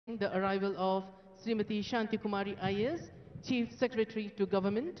the arrival of Srimati Shanti Kumari IAS, Chief Secretary to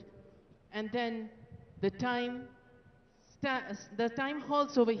Government, and then the time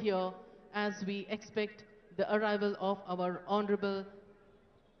halts over here as we expect the arrival of our Honorable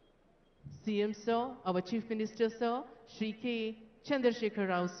CM Sir, our Chief Minister Sir, Shri K. Chandrasekhar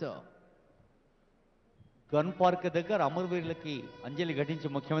Rao Sir. Gun park దగ్గర అమరవీరులకి అంజలి ఘటించి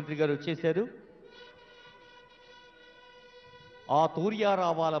ముఖ్యమంత్రి గారు వచ్చేశారు. ఆ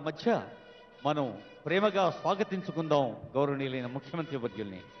తూర్యారావాల మధ్య మనం ప్రేమగా స్వాగతించుకుందాం గౌరవనీయులైన ముఖ్యమంత్రి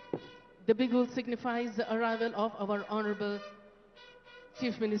వర్యుల్ని. The bigul signifies the arrival of our Honorable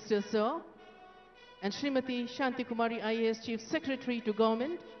Chief Minister Sir, and Srimati Shanti Kumari IAS Chief Secretary to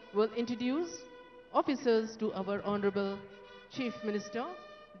Government will introduce officers to our Honorable Chief Minister.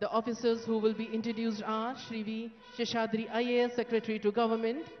 The officers who will be introduced are Shri V. Sheshadri IAS Secretary to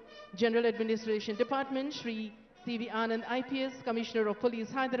Government, General Administration Department, Shri C.V. Anand IPS Commissioner of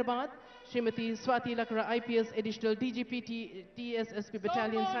Police Hyderabad, Srimati Swati Lakra IPS Additional DGP TSSP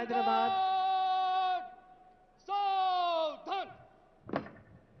Battalions Hyderabad.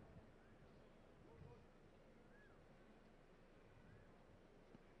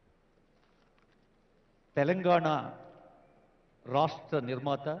 Telangana రాష్ట్ర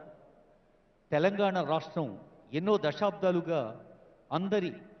నిర్మాత, తెలంగాణ రాష్ట్రం ఎన్నో దశాబ్దాలుగా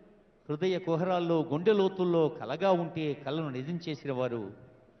అందరి హృదయ కుహరాల్లో గుండె లోతుల్లో కలగా ఉంటే కలను నిజం చేసిన వారు,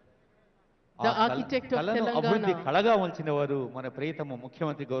 కలను అభివృద్ధి కళగా మలిచిన వారు మన ప్రియతమ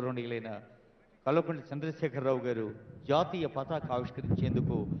ముఖ్యమంత్రి గౌరవనీయులైన కల్వకుంట్ల చంద్రశేఖరరావు గారు జాతీయ పతాక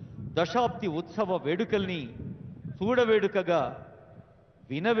ఆవిష్కరించేందుకు దశాబ్ది ఉత్సవ వేడుకల్ని చూడవేడుకగా,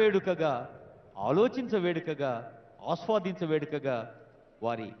 వినవేడుకగా, ఆలోచించవేడుకగా, ఆస్వాదించవేడుకగా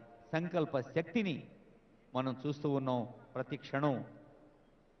వారి సంకల్ప శక్తిని మనం చూస్తూ ఉన్నాం ప్రతి క్షణం,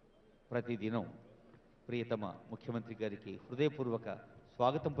 ప్రతిదినం. ప్రియతమ ముఖ్యమంత్రి గారికి హృదయపూర్వక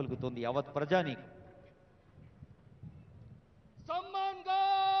స్వాగతం పలుకుతోంది యావత్ ప్రజానీకం. Samman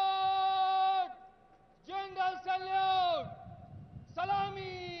God, gender salute,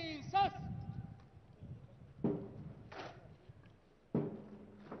 salami సస్.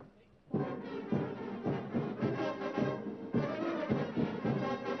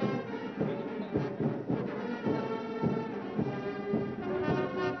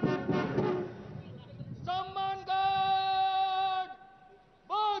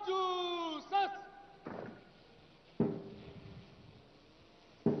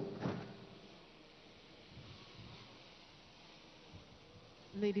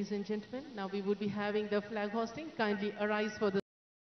 Ladies and gentlemen, now we would be having the flag hosting. Kindly arise for the